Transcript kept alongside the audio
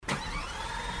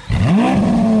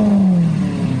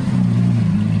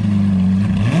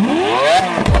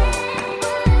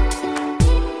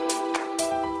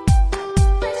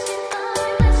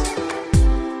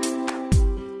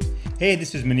Hey,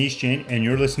 this is Manish Jain, and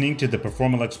you're listening to the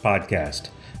Performalux podcast.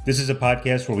 This is a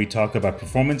podcast where we talk about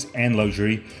performance and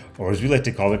luxury, or as we like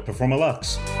to call it,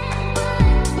 Performalux.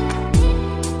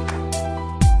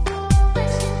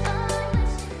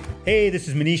 Hey, this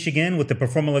is Manish again with the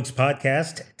Performalux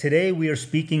podcast. Today we are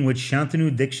speaking with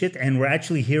Shantanu Dixit, and we're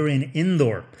actually here in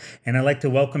Indore. And I'd like to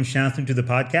welcome Shantanu to the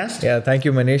podcast. Yeah, thank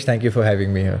you, Manish. Thank you for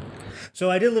having me here. So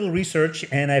I did a little research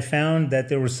and I found that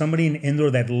there was somebody in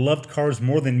Indore that loved cars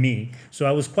more than me. So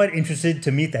I was quite interested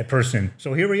to meet that person.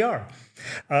 So here we are.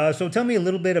 So tell me a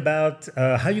little bit about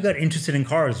how you got interested in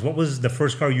cars. What was the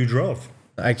first car you drove?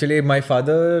 Actually, we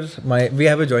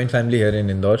have a joint family here in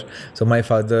Indore. So my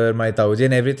father, my Tauji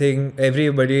and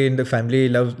everybody in the family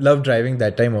loved driving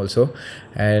that time also.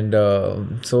 And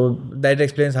so that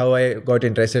explains how I got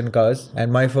interested in cars.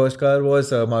 And my first car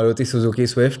was a Maruti Suzuki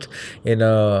Swift in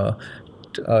a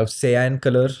cyan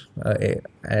color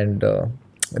and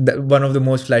one of the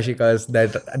most flashy cars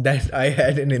that I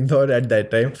had in Indore at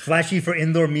that time. Flashy for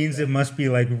Indore means it must be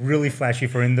like really flashy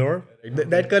for Indore.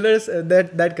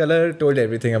 That color told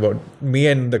everything about me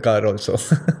and the car also.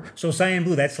 So cyan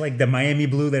blue, that's like the Miami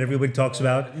blue that everybody talks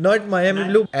about? Not Miami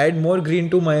blue. Add more green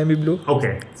to Miami blue.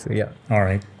 Okay. So yeah. All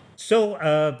right. So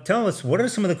tell us, what are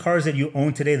some of the cars that you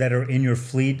own today that are in your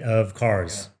fleet of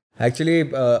cars?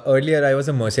 Actually, earlier I was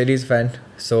a Mercedes fan.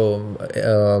 So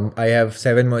I have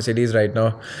 7 Mercedes right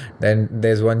now. Then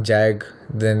there's one Jag.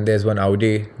 Then there's one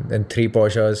Audi. Then 3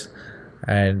 Porsches.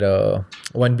 And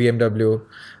 1 BMW.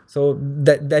 So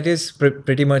that is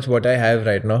pretty much what I have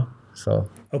right now. So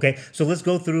okay, so let's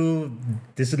go through.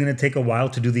 This is going to take a while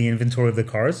to do the inventory of the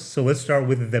cars. So let's start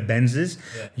with the Benzes.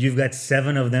 Yeah. You've got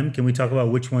 7 of them. Can we talk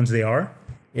about which ones they are?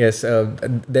 Yes,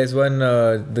 there's one,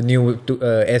 the new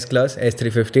S-Class,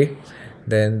 S350.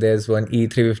 Then there's one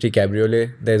E350 Cabriolet.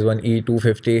 There's one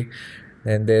E250.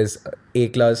 Then there's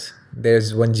A-Class.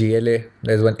 There's one GLA.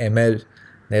 There's one ML.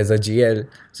 There's a GL.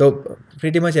 So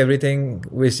pretty much everything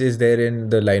which is there in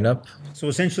the lineup. So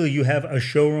essentially you have a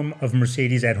showroom of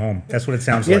Mercedes at home. That's what it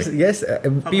sounds like. Yes.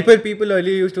 People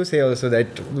earlier used to say also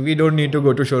that we don't need to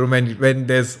go to showroom when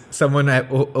there's someone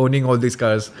owning all these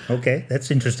cars. Okay,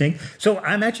 that's interesting. So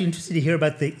I'm actually interested to hear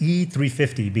about the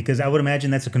E350 because I would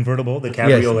imagine that's a convertible, the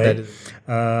Cabriolet.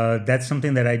 Yes, that's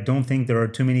something that I don't think there are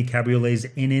too many Cabriolets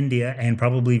in India and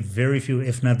probably very few,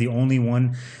 if not the only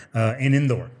one in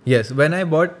Indore. Yes, when I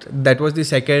bought, that was the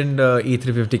second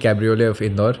E350 Cabriolet of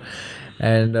Indore.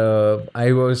 And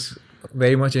I was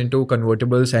very much into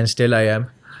convertibles and still I am.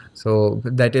 So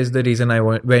that is the reason I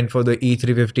went for the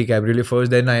E350 Cabriolet first.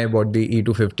 Then I bought the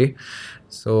E250.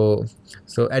 So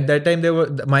at that time,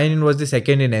 mine was the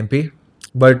second in MP.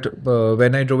 But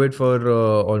when I drove it for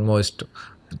almost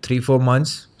 3-4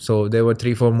 months, so there were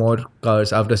 3-4 more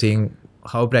cars after seeing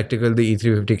how practical the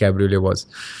E350 Cabriolet was.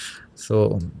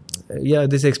 So yeah,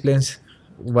 this explains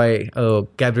why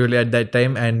Cabriolet at that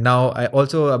time. And now I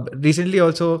also recently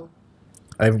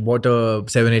I've bought a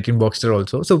 718 Boxster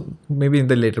also. So maybe in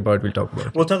the later part we'll talk about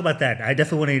it. We'll talk about that. I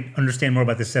definitely want to understand more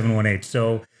about the 718.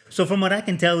 So from what I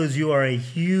can tell is you are a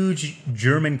huge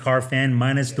German car fan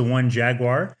minus the one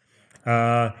Jaguar.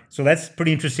 So that's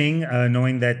pretty interesting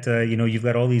knowing that you've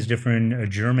got all these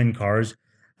different German cars.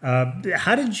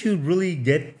 How did you really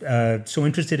get so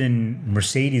interested in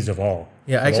Mercedes of all?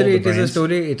 Yeah, actually, it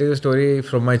is a story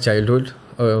from my childhood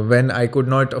when I could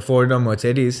not afford a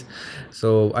Mercedes.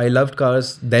 So I loved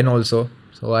cars then also.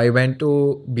 So I went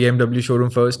to BMW showroom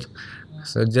first.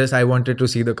 So just I wanted to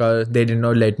see the car. They did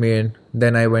not let me in.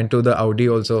 Then I went to the Audi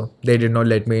also. They did not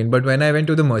let me in. But when I went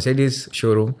to the Mercedes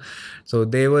showroom, so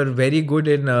they were very good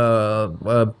in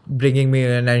bringing me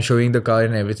in and showing the car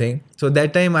and everything. So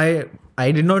that time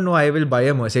I did not know I will buy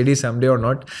a Mercedes someday or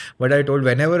not. But I told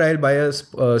whenever I'll buy a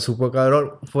supercar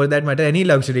or for that matter any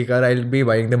luxury car, I'll be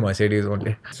buying the Mercedes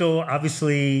only. So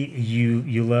obviously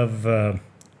you love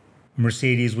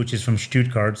Mercedes, which is from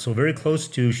Stuttgart. So very close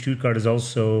to Stuttgart is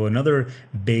also another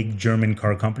big German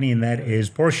car company, and that is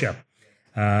Porsche.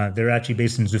 They're actually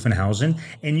based in Zuffenhausen.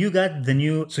 And you got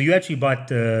you actually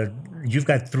bought, you've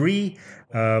got 3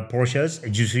 Porsches.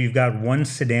 So you've got one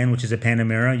sedan, which is a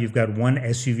Panamera. You've got one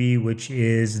SUV, which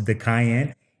is the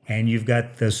Cayenne. And you've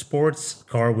got the sports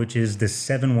car, which is the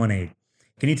 718.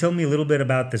 Can you tell me a little bit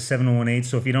about the 718?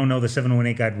 So if you don't know, the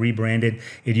 718 got rebranded.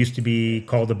 It used to be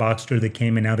called the Boxster, the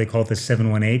Cayman. Now they call it the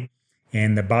 718.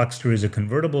 And the Boxster is a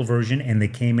convertible version, and the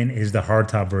Cayman is the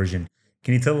hardtop version.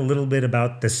 Can you tell a little bit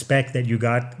about the spec that you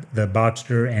got, the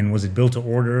Boxster, and was it built to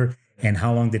order, and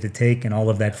how long did it take, and all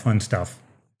of that fun stuff?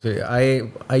 So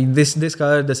this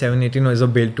car, the 718, was a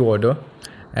built to order,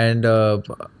 and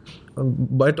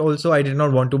but also I did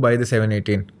not want to buy the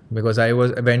 718. because I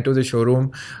went to the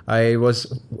showroom. I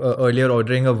was earlier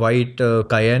ordering a white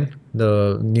Cayenne,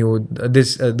 the new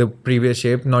the previous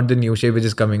shape, not the new shape which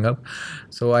is coming up.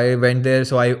 So I went there.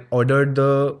 So I ordered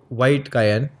the white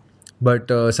Cayenne,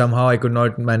 but somehow I could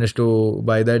not manage to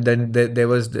buy that. Then there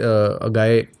was a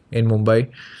guy in Mumbai.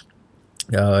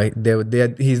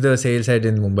 He's the sales head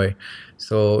in Mumbai.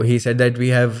 So he said that we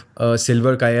have a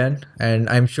silver Cayenne, and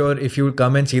I'm sure if you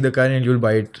come and see the Cayenne, you'll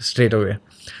buy it straight away.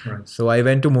 Right. So I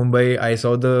went to Mumbai, I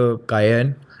saw the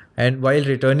Cayenne, and while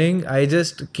returning, I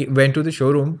just went to the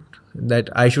showroom that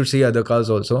I should see other cars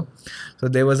also. So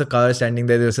there was a car standing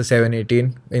there. There was a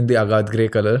 718 in the agate grey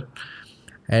color.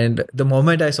 And the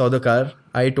moment I saw the car,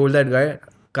 I told that guy,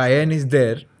 Cayenne is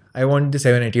there. I want the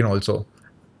 718 also.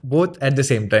 Both at the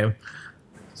same time.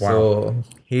 Wow. So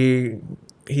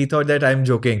he thought that I'm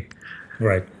joking.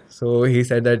 Right. So he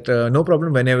said that no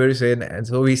problem whenever you say. And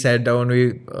so we sat down.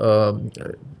 We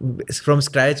from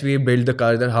scratch we built the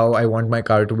car, that how I want my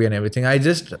car to be and everything. I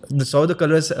just saw the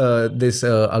colors, this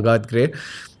agate grey.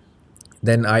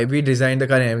 Then we designed the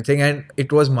car and everything, and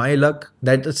it was my luck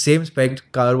that the same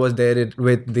spec car was there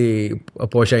with the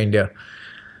Porsche India.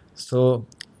 So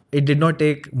it did not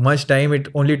take much time. It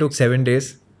only took 7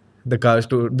 days. Both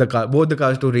the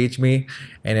cars to reach me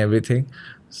and everything.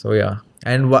 So yeah,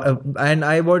 and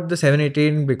I bought the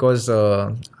 718 because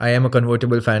I am a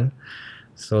convertible fan.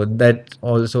 So that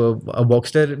also a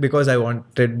Boxster because I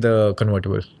wanted the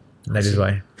convertible. That is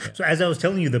why. So as I was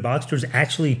telling you, the Boxster is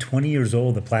actually 20 years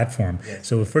old, the platform. Yes.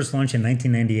 So it first launched in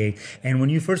 1998. And when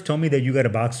you first told me that you got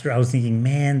a Boxster, I was thinking,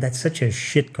 man, that's such a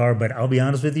shit car. But I'll be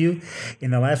honest with you,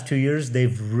 in the last 2 years,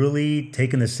 they've really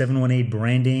taken the 718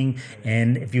 branding.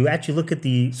 And if you actually look at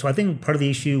so I think part of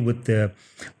the issue with the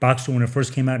Boxster when it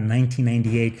first came out in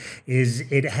 1998 is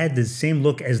it had the same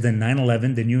look as the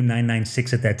 911, the new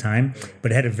 996 at that time,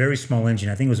 but it had a very small engine.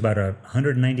 I think it was about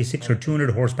 196 or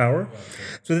 200 horsepower.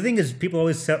 So the thing is, people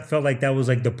always felt like that was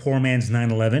like the poor man's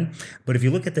 911. But if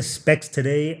you look at the specs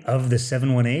today of the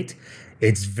 718,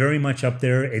 it's very much up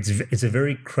there. It's a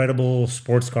very credible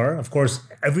sports car. Of course,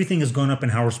 everything has gone up in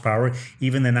horsepower.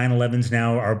 Even the 911s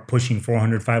now are pushing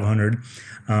 400, 500.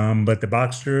 But the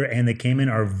Boxster and the Cayman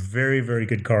are very, very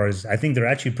good cars. I think they're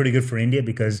actually pretty good for India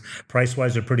because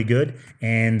price-wise they're pretty good.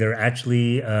 And they're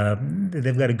actually,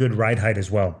 they've got a good ride height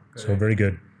as well. So very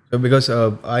good. Because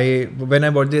when I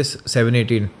bought this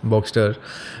 718 Boxster,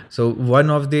 so one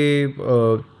of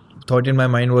the thought in my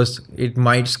mind was it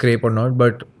might scrape or not,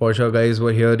 but Porsche guys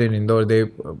were here in Indore. They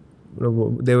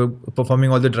were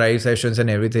performing all the drive sessions and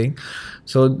everything.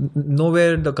 So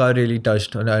nowhere the car really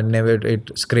touched, and never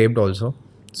it scraped also.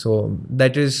 So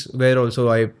that is where also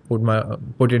I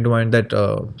put into mind that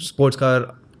sports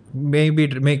car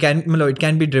it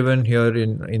can be driven here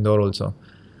in Indore also.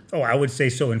 Oh, I would say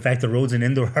so. In fact, the roads in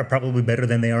Indore are probably better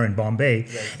than they are in Bombay.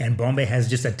 Yes. And Bombay has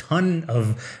just a ton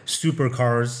of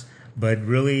supercars, but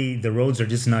really the roads are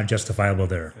just not justifiable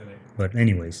there. But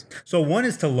anyways, so one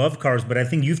is to love cars, but I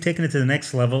think you've taken it to the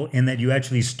next level in that you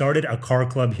actually started a car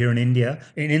club here in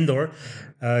Indore.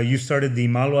 You started the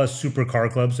Malwa Super Car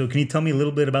Club. So can you tell me a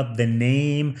little bit about the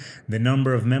name, the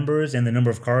number of members, and the number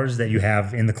of cars that you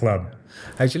have in the club?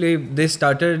 Actually, this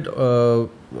started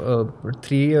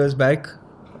 3 years back.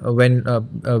 When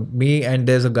me and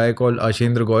there's a guy called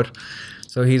Ashindra Gaur.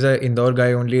 So he's an Indore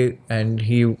guy only, and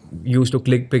he used to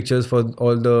click pictures for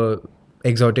all the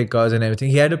exotic cars and everything.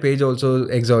 He had a page also,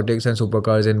 exotics and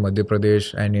supercars in Madhya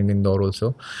Pradesh and in Indore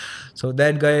also. So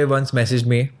that guy once messaged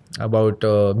me about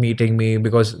meeting me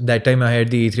because that time I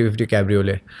had the E350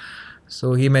 Cabriolet.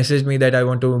 So he messaged me that I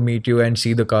want to meet you and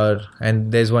see the car,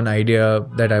 and there's one idea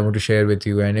that I want to share with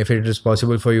you, and if it is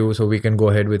possible for you, so we can go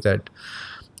ahead with that.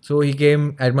 So he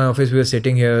came at my office. We were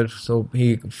sitting here. So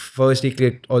he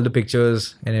clicked all the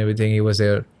pictures and everything. He was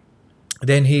there.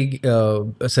 Then he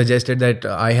suggested that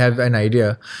I have an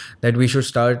idea that we should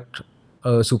start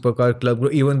a supercar club,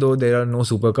 even though there are no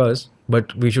supercars.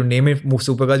 But we should name it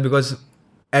Supercars because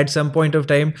at some point of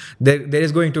time there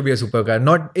is going to be a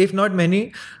supercar. If not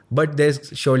many, but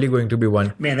there's surely going to be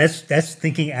one. Man, that's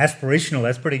thinking aspirational.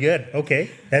 That's pretty good. Okay,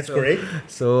 that's great.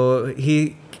 So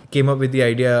he came up with the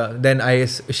idea. Then I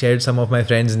shared some of my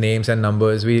friends' names and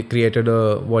numbers. We created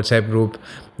a WhatsApp group.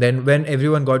 Then when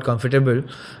everyone got comfortable,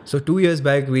 so 2 years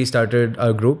back we started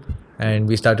our group and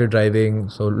we started driving,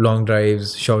 so long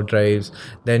drives, short drives.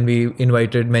 Then we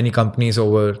invited many companies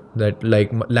over, that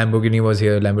like Lamborghini was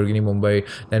here, Lamborghini Mumbai,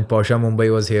 then Porsche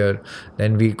Mumbai was here.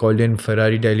 Then we called in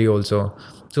Ferrari Delhi also.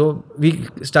 So we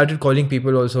started calling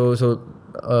people also. So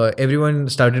everyone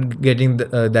started getting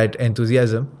that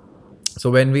enthusiasm. So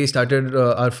when we started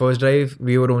our first drive,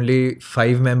 we were only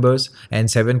 5 members and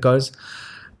 7 cars.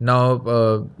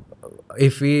 Now,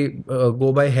 if we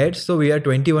go by heads, so we are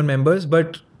 21 members,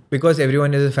 but because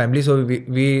everyone is a family, so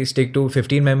we stick to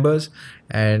 15 members,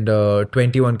 and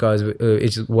 21 cars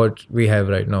is what we have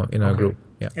right now in our group.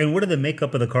 Yeah. And what are the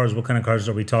makeup of the cars? What kind of cars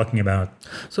are we talking about?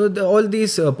 So all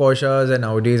these Porsches and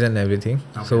Audis and everything.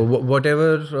 Okay. So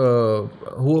whatever,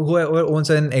 whoever owns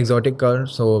an exotic car,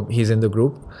 so he's in the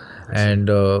group, and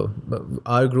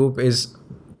our group is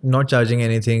not charging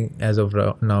anything as of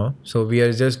now. So we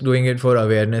are just doing it for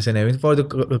awareness and everything, for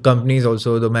the companies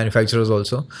also, the manufacturers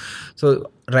also.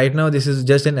 So right now this is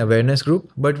just an awareness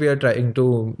group, but we are trying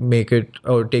to make it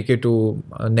or take it to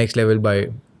next level by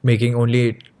making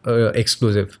only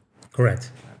exclusive.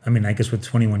 Correct. I mean, I guess with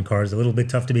 21 cars, a little bit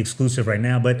tough to be exclusive right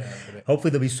now, but hopefully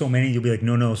there'll be so many, you'll be like,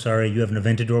 no, sorry, you have an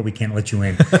Aventador, we can't let you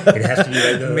in. It has to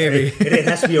be like Maybe. It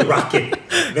has to be a rocket,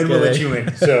 then we'll let you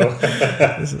in. So,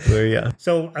 yeah.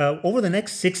 So over the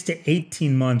next 6 to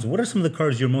 18 months, what are some of the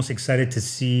cars you're most excited to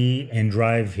see and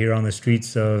drive here on the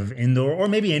streets of Indore, or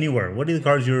maybe anywhere? What are the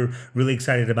cars you're really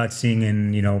excited about seeing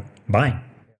and, buying?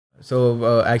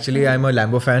 So actually, I'm a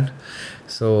Lambo fan.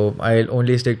 So I'll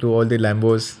only stick to all the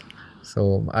Lambos.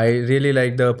 So I really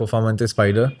like the Performante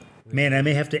Spider. Man, I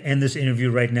may have to end this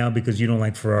interview right now because you don't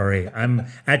like Ferrari. I'm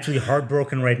actually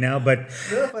heartbroken right now, but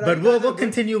we'll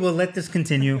continue. We'll let this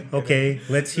continue. Okay,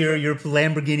 let's hear your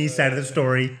Lamborghini side of the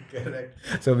story.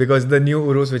 So because the new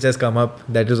Urus which has come up,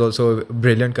 that is also a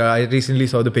brilliant car. I recently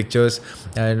saw the pictures,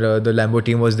 and the Lambo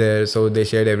team was there, so they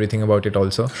shared everything about it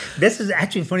also. This is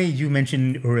actually funny you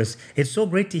mentioned Urus. It's so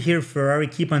great to hear Ferrari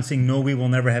keep on saying, no, we will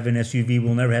never have an SUV.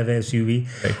 We'll never have an SUV.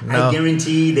 Right. Now, I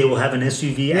guarantee they will have an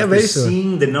SUV. Yeah, after very soon.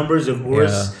 seeing the numbers of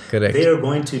Urus. Yeah, correct. They are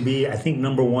going to be, I think,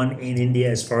 number one in India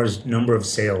as far as number of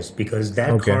sales, because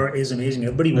that car is amazing.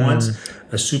 Everybody wants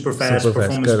a super fast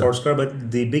performance sports car,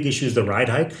 but the big issue is the ride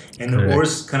height, and the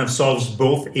Urus kind of solves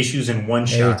both issues in one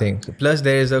shot. Everything. Plus,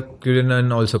 there is a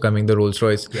Cullinan also coming, the Rolls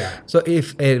Royce. Yeah. So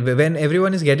if when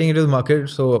everyone is getting into the market,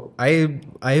 so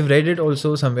I've read it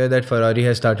also somewhere that Ferrari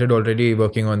has started already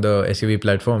working on the SUV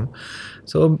platform.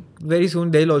 So very soon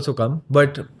they'll also come,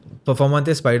 but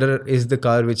Performante Spider is the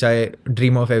car which I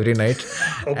dream of every night.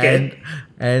 Okay.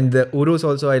 And the Urus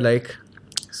also I like.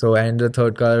 So, and the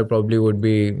third car probably would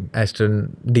be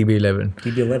Aston DB11.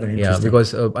 DB11, interesting. Yeah,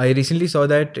 because I recently saw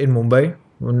that in Mumbai.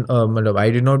 I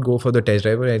did not go for the test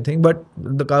drive or anything, but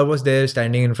the car was there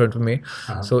standing in front of me.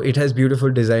 So it has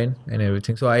beautiful design and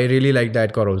everything. So I really like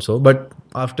that car also. But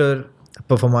after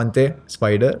Performante,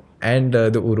 Spider, and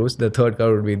the Urus, the third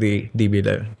car would be the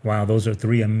DB11. Wow, those are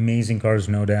three amazing cars,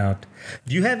 no doubt.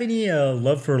 Do you have any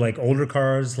love for like older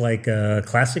cars, like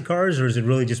classic cars, or is it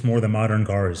really just more the modern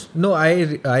cars? No,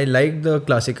 I like the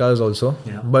classic cars also,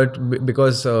 but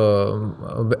because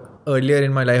earlier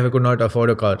in my life I could not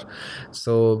afford a car,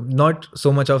 so not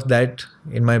so much of that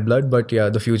in my blood. But yeah,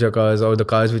 the future cars or the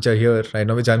cars which are here right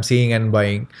now, which I'm seeing and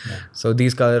buying, so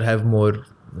these cars have more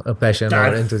passion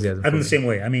or enthusiasm. I'm the same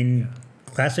way. I mean,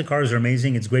 classic cars are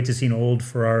amazing. It's great to see an old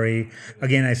Ferrari.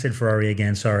 Again, I said Ferrari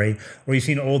again, sorry. Or you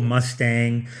see an old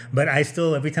Mustang. But I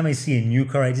still, every time I see a new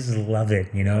car, I just love it,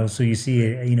 So you see,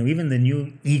 even the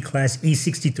new E-Class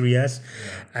E63S,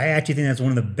 I actually think that's one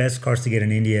of the best cars to get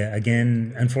in India.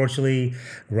 Again, unfortunately,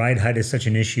 ride height is such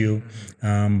an issue.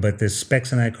 But the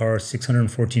specs on that car,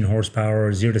 614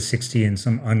 horsepower, 0 to 60 in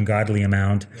some ungodly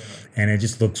amount. And it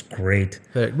just looks great.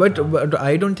 Correct. But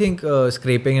I don't think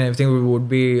scraping and everything would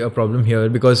be a problem here,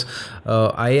 because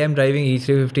I am driving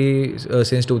E350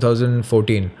 since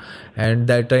 2014, and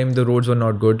that time the roads were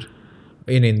not good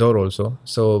in Indore also.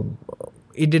 So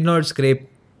it did not scrape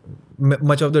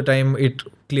much of the time. It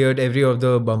cleared every of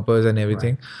the bumpers and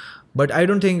everything. Right. But I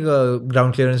don't think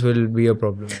ground clearance will be a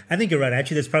problem. I think you're right.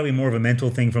 Actually, that's probably more of a mental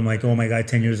thing from like, oh my God,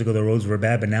 10 years ago the roads were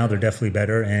bad, but now they're definitely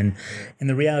better. And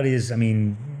the reality is, I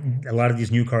mean, a lot of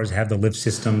these new cars have the lift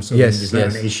system, so there's not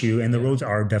an issue. And the roads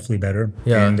are definitely better.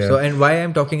 Yeah. And why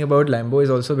I'm talking about Lambo is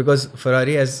also because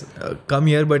Ferrari has come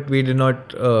here, but we did not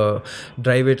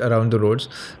drive it around the roads.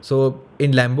 So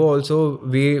in Lambo also,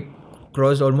 we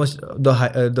crossed almost the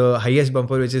highest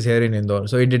bumper which is here in Indore,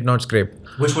 so it did not scrape.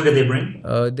 Which one did they bring?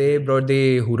 They brought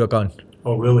the Huracan.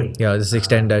 Oh, really? Yeah, the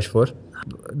 610-4.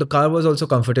 The car was also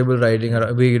comfortable riding.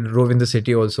 We drove in the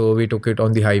city also. We took it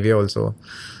on the highway also.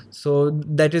 So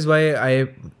that is why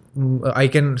I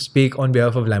can speak on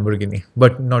behalf of Lamborghini,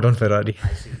 but not on Ferrari.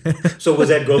 I see. So was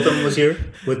that Gautam was here?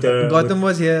 Gautam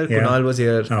was here. Yeah. Kunal was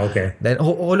here. Oh, okay. Then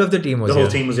all of the team was here. The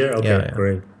whole team was there? Okay,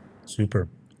 great. Super.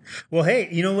 Well, hey,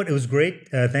 you know what? It was great.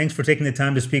 Thanks for taking the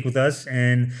time to speak with us.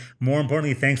 And more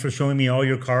importantly, thanks for showing me all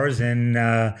your cars. And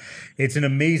it's an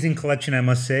amazing collection, I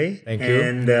must say. Thank you.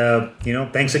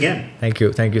 And, thanks again. Thank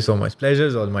you. Thank you so much. Pleasure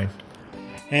is all mine.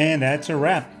 And that's a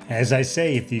wrap. As I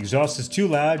say, if the exhaust is too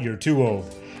loud, you're too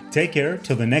old. Take care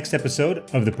till the next episode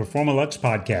of the Performalux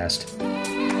podcast.